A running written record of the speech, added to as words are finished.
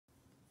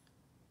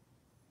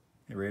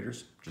Hey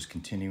Raiders, just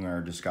continuing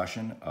our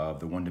discussion of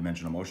the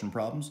one-dimensional motion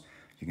problems.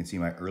 You can see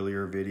my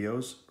earlier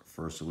videos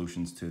for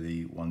solutions to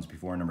the ones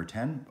before number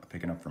 10,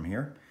 picking up from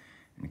here.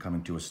 And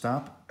coming to a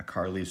stop, a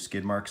car leaves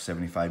skid marks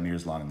 75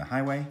 meters long on the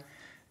highway,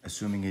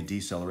 assuming a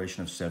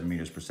deceleration of 7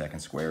 meters per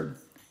second squared.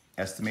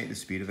 Estimate the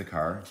speed of the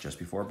car just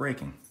before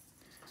braking.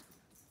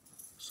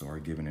 So our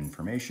given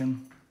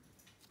information,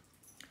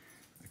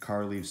 the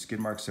car leaves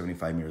skid marks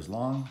 75 meters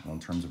long. Well, in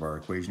terms of our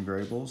equation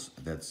variables,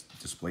 that's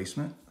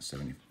displacement, so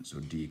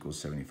D equals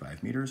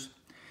 75 meters.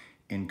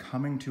 In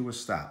coming to a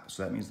stop,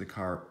 so that means the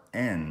car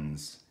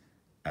ends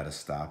at a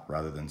stop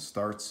rather than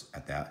starts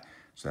at that.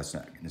 So it's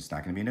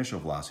not going to be initial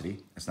velocity.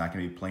 It's not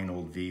going to be plain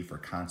old V for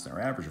constant or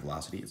average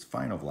velocity. It's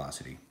final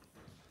velocity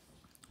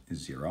is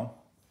 0.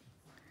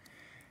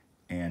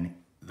 And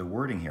the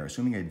wording here,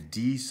 assuming a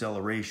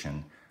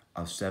deceleration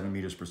of 7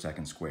 meters per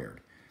second squared.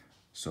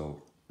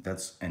 So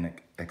that's an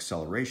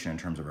acceleration in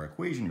terms of our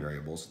equation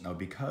variables. Now,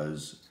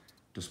 because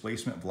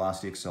displacement,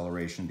 velocity,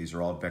 acceleration, these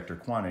are all vector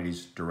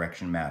quantities,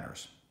 direction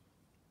matters.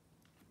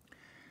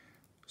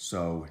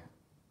 So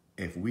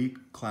if we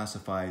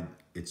classified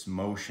its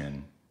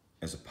motion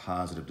as a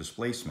positive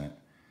displacement,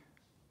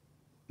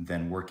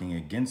 then working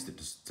against it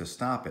to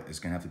stop it is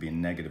going to have to be a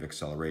negative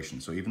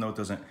acceleration. So even though it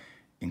doesn't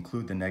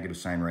include the negative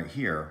sign right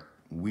here,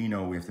 we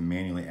know we have to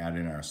manually add it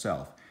in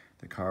ourselves.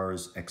 The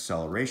car's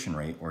acceleration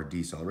rate, or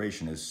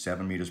deceleration, is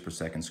 7 meters per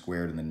second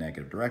squared in the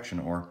negative direction,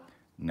 or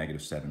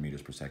negative 7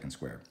 meters per second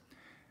squared.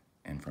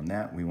 And from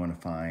that, we want to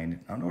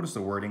find, now notice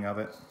the wording of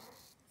it.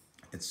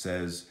 It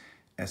says,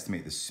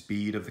 estimate the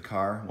speed of the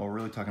car. Well, we're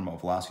really talking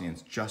about velocity, and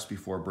it's just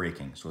before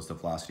braking, so it's the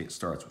velocity it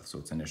starts with, so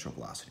it's initial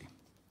velocity.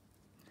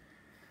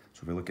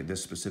 So if we look at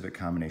this specific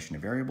combination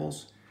of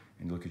variables,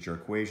 and you look at your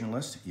equation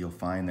list, you'll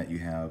find that you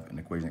have an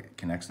equation that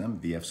connects them,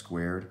 VF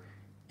squared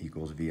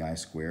equals VI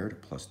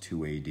squared plus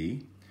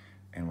 2AD,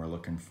 and we're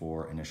looking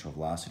for initial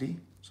velocity,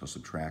 so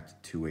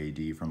subtract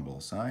 2AD from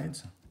both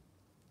sides.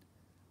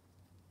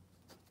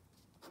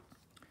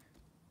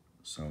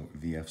 So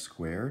VF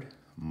squared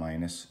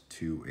minus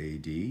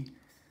 2AD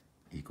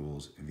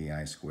equals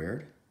VI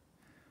squared.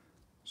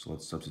 So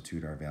let's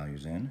substitute our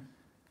values in.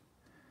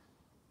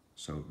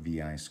 So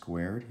VI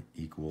squared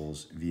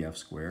equals VF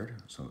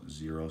squared, so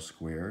 0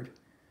 squared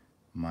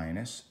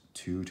minus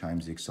 2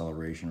 times the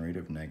acceleration rate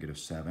of negative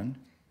 7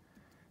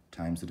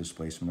 times the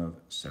displacement of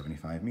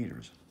 75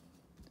 meters.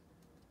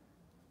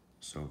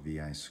 So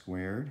VI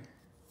squared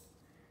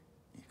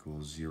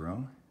equals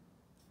 0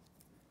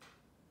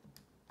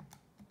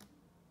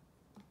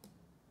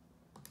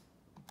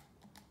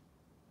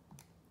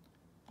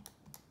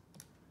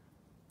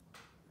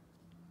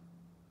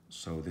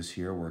 so this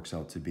here works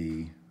out to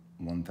be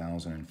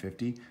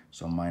 1,050,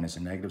 so minus a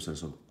negative, so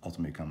this will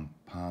ultimately become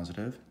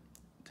positive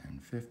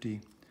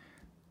 1050.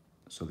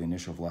 So the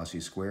initial velocity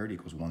squared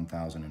equals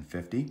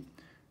 1,050.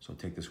 So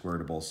take the square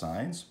root of both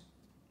sides.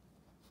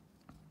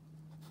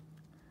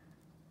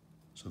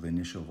 So the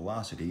initial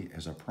velocity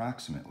is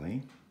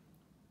approximately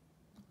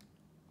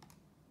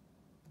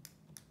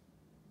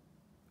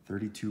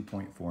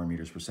 32.4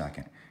 meters per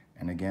second.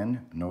 And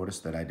again, notice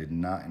that I did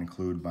not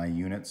include my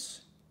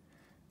units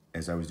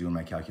as I was doing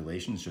my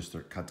calculations, just to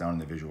cut down on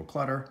the visual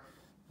clutter.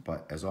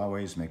 But as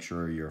always, make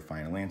sure your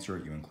final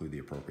answer, you include the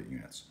appropriate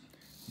units.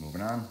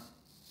 Moving on.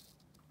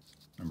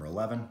 Number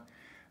 11,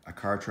 a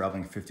car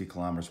traveling 50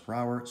 kilometers per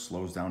hour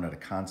slows down at a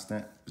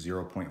constant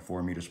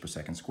 0.4 meters per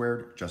second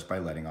squared just by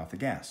letting off the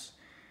gas.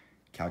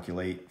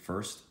 Calculate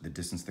first the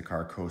distance the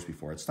car coasts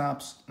before it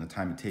stops and the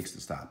time it takes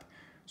to stop.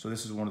 So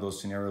this is one of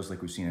those scenarios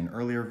like we've seen in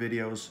earlier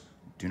videos.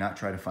 Do not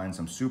try to find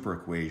some super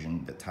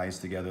equation that ties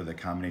together the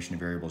combination of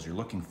variables you're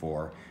looking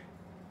for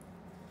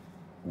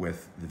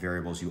with the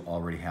variables you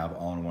already have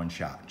all in one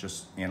shot.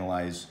 Just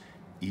analyze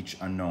each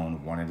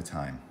unknown one at a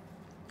time.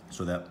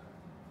 So that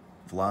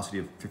velocity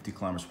of 50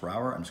 kilometers per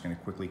hour, I'm just going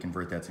to quickly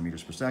convert that to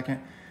meters per second.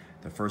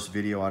 The first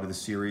video out of the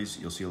series,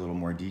 you'll see a little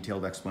more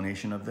detailed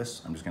explanation of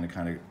this. I'm just going to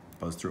kind of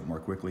buzz through it more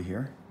quickly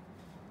here.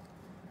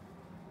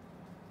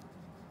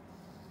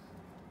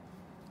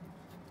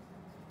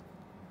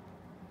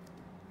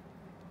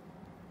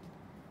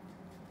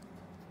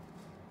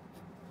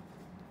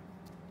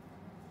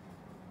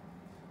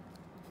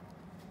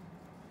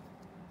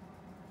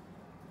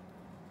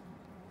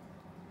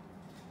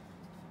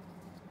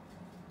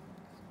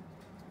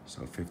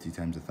 So 50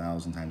 times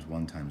 1,000 times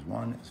 1 times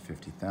 1 is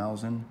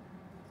 50,000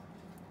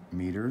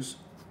 meters.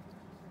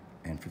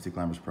 And 50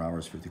 kilometers per hour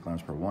is 50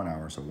 kilometers per 1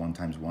 hour. So 1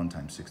 times 1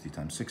 times 60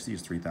 times 60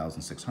 is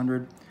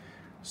 3,600.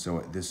 So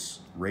at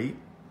this rate,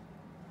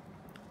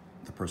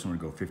 the person would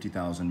go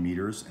 50,000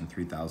 meters in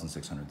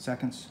 3,600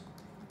 seconds.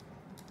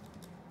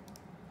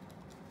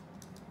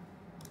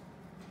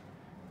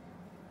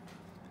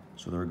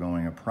 So they're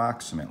going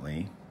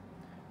approximately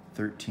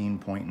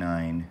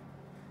 13.9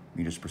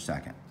 meters per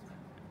second.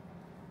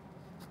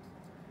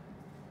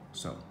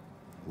 So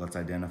let's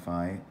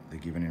identify the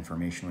given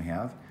information we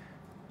have.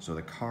 So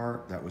the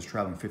car that was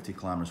traveling 50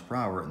 kilometers per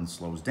hour and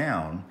slows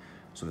down,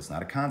 so that's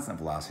not a constant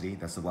velocity,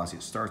 that's the velocity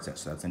it starts at,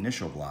 so that's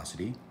initial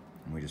velocity.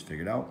 And we just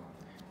figured out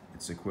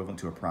It's equivalent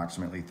to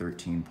approximately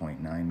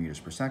 13.9 meters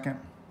per second.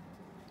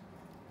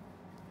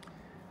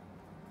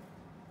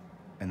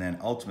 And then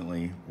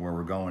ultimately, where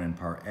we're going in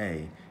part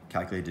A,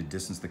 calculate the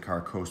distance the car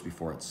coasts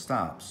before it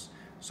stops.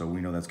 So we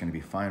know that's going to be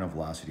final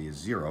velocity is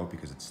 0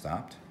 because it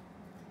stopped.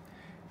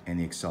 And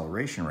the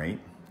acceleration rate.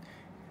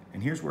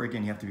 And here's where,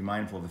 again, you have to be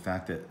mindful of the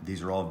fact that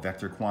these are all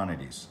vector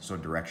quantities, so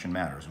direction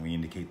matters, and we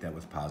indicate that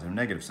with positive and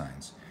negative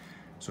signs.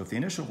 So if the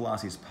initial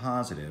velocity is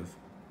positive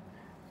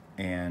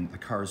and the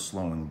car is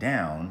slowing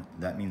down,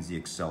 that means the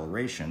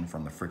acceleration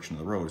from the friction of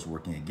the road is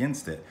working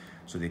against it.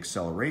 So the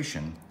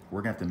acceleration,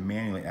 we're going to have to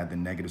manually add the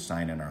negative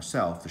sign in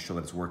ourselves to show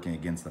that it's working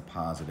against the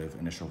positive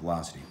initial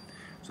velocity.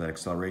 So that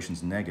acceleration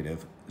is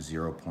negative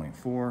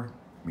 0.4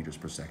 meters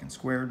per second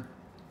squared.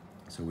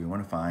 So we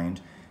want to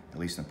find, at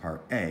least in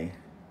part A,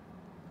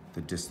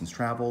 the distance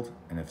traveled,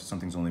 and if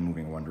something's only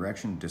moving in one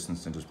direction,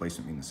 distance and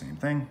displacement mean the same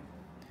thing.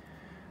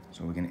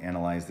 So we can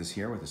analyze this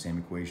here with the same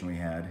equation we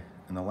had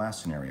in the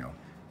last scenario.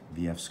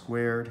 VF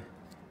squared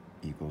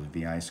equals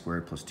VI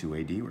squared plus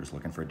 2AD. We're just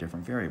looking for a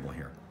different variable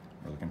here.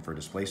 We're looking for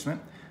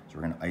displacement, so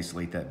we're going to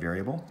isolate that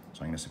variable. So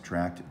I'm going to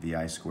subtract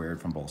VI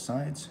squared from both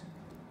sides.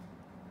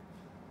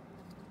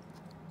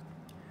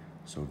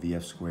 So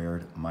VF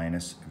squared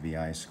minus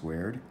VI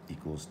squared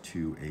equals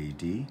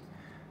 2AD.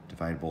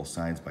 Divide both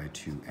sides by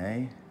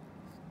 2A.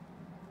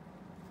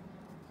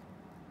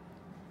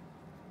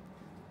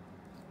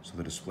 So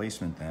the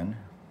displacement then,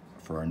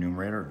 for our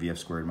numerator, VF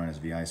squared minus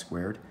VI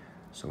squared,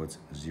 so it's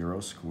 0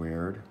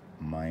 squared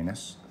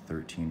minus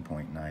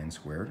 13.9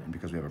 squared. And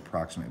because we have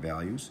approximate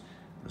values,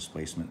 the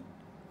displacement,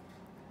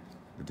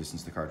 the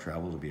distance the car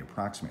travels will be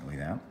approximately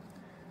that,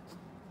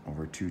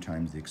 over 2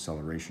 times the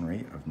acceleration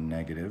rate of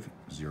negative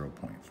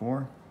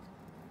 0.4.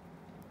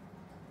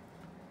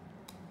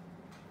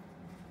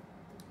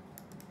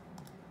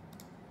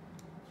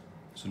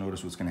 So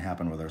notice what's going to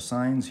happen with our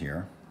signs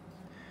here.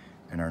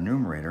 In our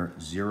numerator,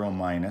 0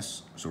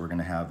 minus, so we're going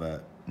to have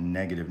a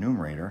negative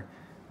numerator,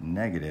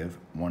 negative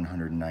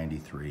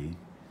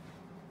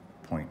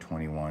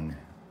 193.21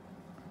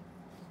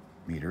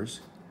 meters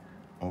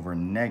over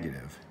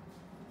negative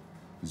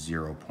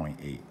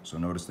 0.8. So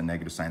notice the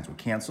negative signs will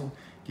cancel,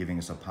 giving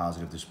us a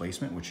positive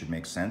displacement, which should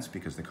make sense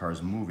because the car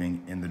is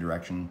moving in the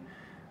direction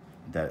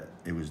that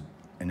it was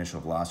initial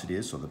velocity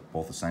is, so that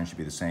both the signs should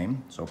be the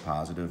same. So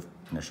positive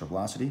initial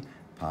velocity,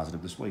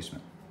 positive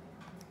displacement.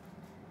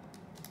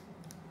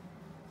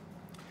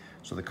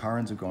 So the car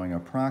ends up going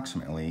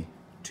approximately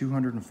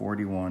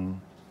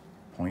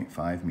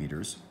 241.5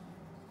 meters.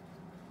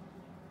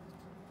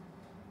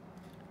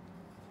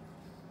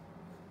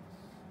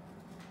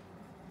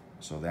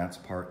 So that's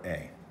part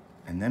A.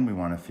 And then we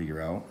want to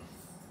figure out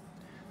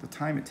the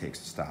time it takes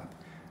to stop.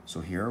 So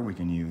here we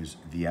can use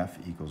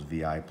VF equals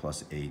VI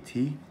plus AT.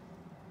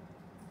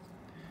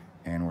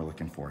 And we're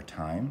looking for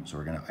time. So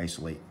we're going to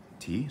isolate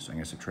T. So I'm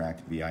going to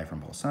subtract VI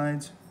from both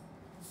sides.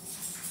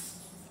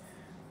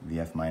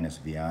 VF minus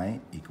VI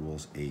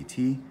equals AT.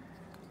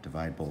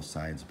 Divide both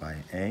sides by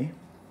A.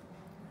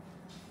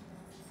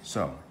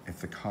 So if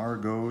the car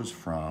goes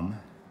from,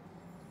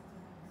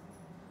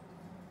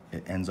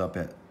 it ends up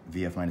at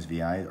VF minus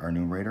VI, our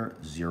numerator,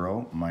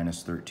 0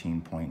 minus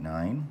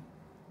 13.9.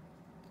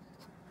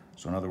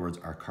 So in other words,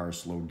 our car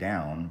slowed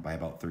down by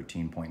about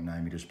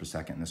 13.9 meters per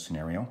second in this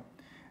scenario.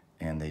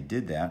 And they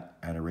did that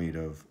at a rate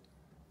of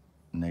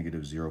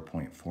negative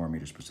 0.4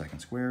 meters per second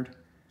squared.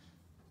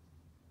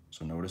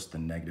 So notice the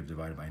negative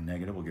divided by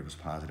negative will give us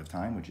positive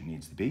time, which it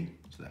needs to be.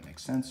 So that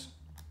makes sense.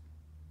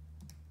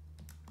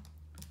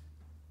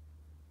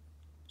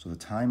 So the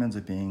time ends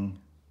up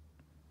being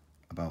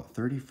about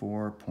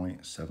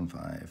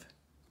 34.75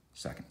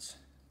 seconds.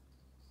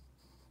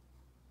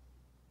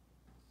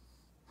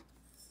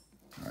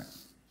 All right,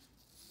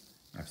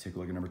 I have to take a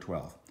look at number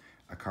 12.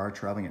 A car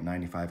traveling at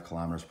 95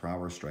 kilometers per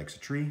hour strikes a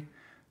tree.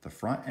 The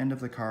front end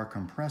of the car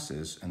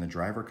compresses and the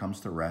driver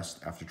comes to rest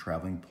after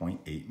traveling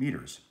 0.8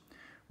 meters.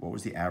 What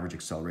was the average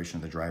acceleration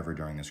of the driver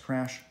during this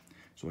crash?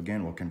 So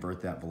again, we'll convert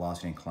that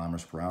velocity in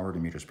kilometers per hour to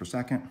meters per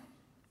second.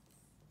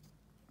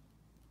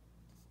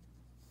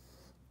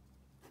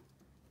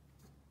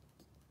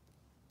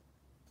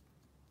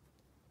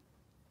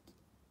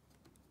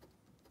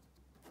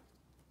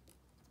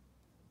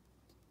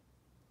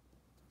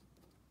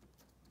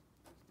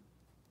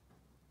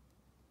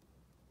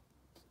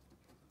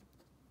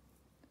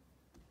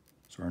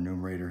 So our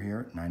numerator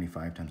here,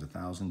 95 times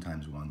 1,000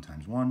 times 1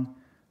 times 1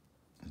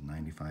 is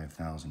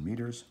 95,000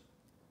 meters.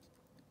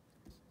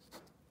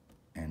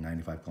 And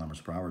 95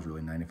 kilometers per hour is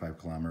really 95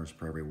 kilometers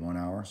per every 1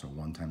 hour. So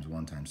 1 times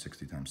 1 times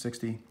 60 times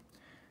 60.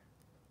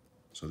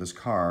 So this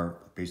car,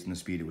 based on the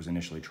speed it was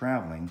initially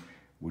traveling,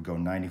 would go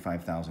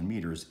 95,000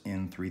 meters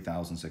in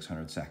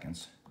 3,600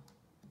 seconds.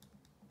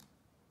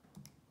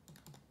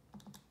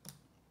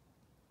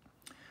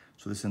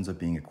 So this ends up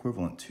being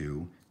equivalent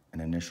to an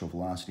initial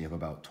velocity of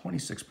about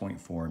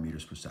 26.4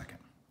 meters per second.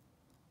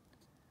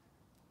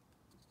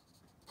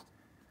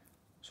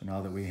 So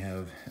now that we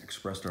have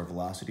expressed our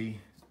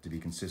velocity to be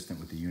consistent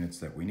with the units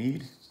that we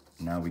need,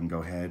 now we can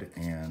go ahead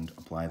and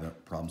apply the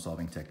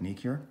problem-solving technique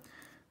here.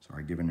 So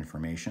our given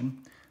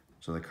information.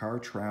 So the car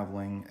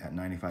traveling at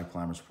 95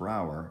 kilometers per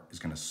hour is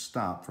going to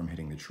stop from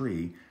hitting the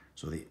tree.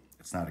 So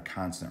it's not a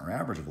constant or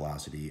average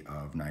velocity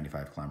of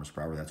 95 kilometers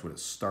per hour. That's what it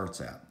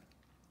starts at.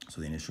 So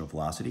the initial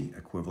velocity,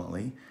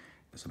 equivalently,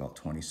 is about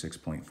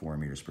 26.4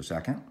 meters per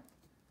second.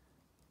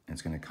 And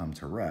it's going to come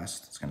to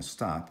rest. It's going to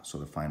stop. So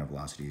the final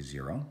velocity is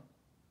 0.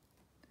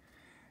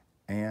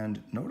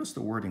 And notice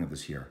the wording of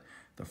this here.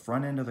 The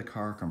front end of the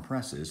car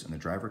compresses and the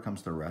driver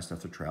comes to rest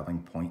after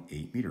traveling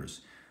 0.8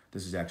 meters.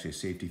 This is actually a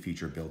safety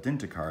feature built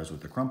into cars with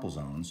the crumple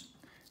zones,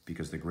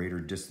 because the greater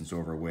distance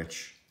over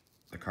which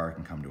the car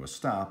can come to a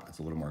stop, it's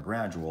a little more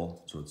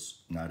gradual, so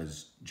it's not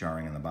as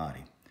jarring on the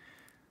body.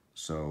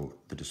 So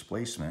the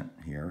displacement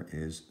here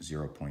is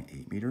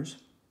 0.8 meters.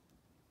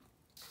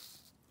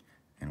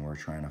 And we're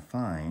trying to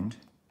find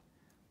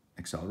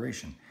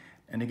acceleration.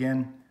 And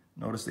again,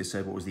 notice they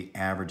said what was the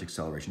average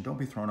acceleration. Don't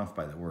be thrown off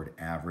by the word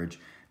average.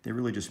 They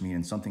really just mean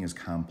in something as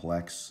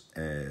complex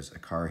as a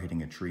car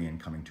hitting a tree and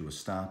coming to a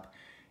stop,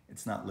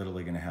 it's not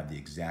literally going to have the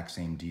exact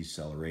same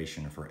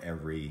deceleration for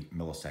every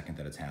millisecond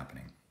that it's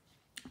happening.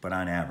 But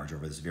on average,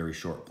 over this very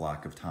short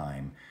block of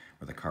time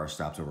where the car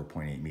stops over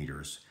 0.8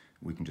 meters,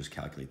 we can just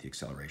calculate the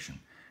acceleration.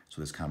 So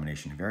this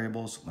combination of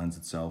variables lends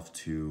itself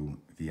to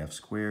VF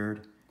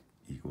squared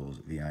equals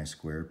VI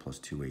squared plus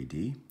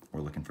 2AD.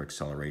 We're looking for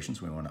acceleration,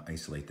 so we want to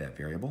isolate that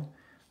variable.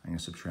 I'm going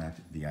to subtract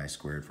VI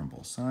squared from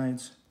both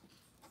sides.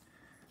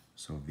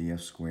 So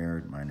VF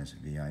squared minus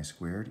VI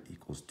squared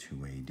equals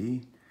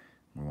 2AD.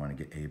 We want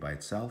to get A by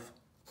itself,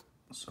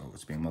 so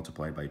it's being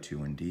multiplied by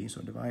 2 and D,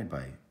 so divide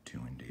by 2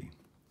 and D.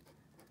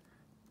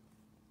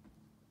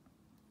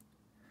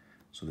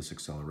 So this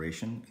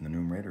acceleration in the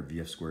numerator,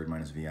 VF squared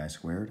minus VI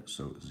squared,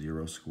 so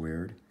 0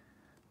 squared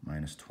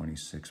minus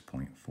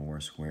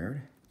 26.4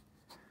 squared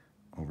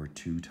over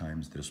 2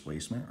 times the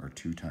displacement, or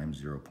 2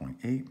 times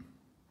 0.8.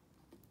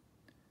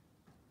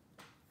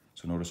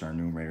 So notice our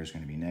numerator is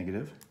going to be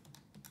negative.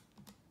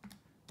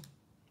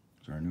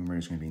 So our numerator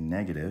is going to be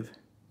negative,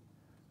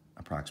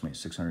 approximate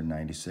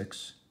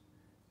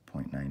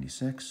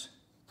 696.96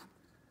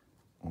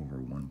 over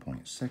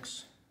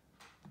 1.6.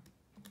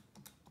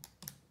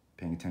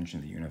 Paying attention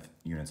to the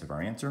units of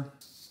our answer.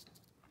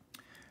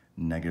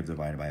 Negative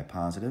divided by a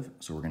positive,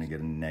 so we're going to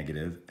get a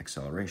negative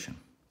acceleration.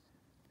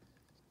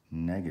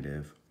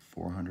 Negative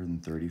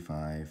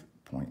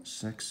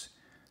 435.6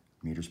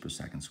 meters per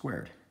second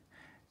squared.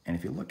 And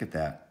if you look at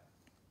that,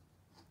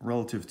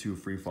 relative to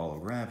free fall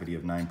of gravity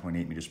of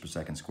 9.8 meters per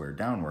second squared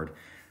downward,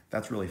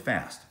 that's really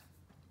fast.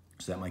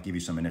 So that might give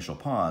you some initial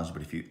pause,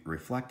 but if you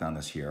reflect on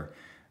this here,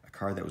 a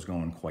car that was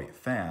going quite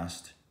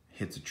fast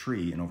hits a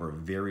tree, and over a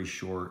very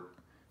short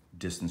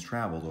distance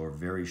traveled, or a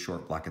very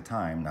short block of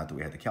time, not that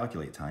we had to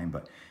calculate time,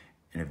 but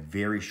in a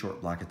very short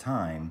block of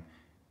time,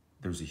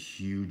 there's a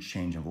huge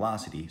change in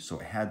velocity, so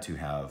it had to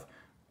have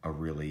a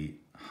really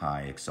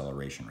high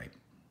acceleration rate.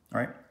 All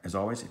right, as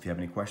always, if you have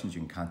any questions,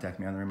 you can contact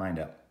me on the Remind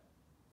app.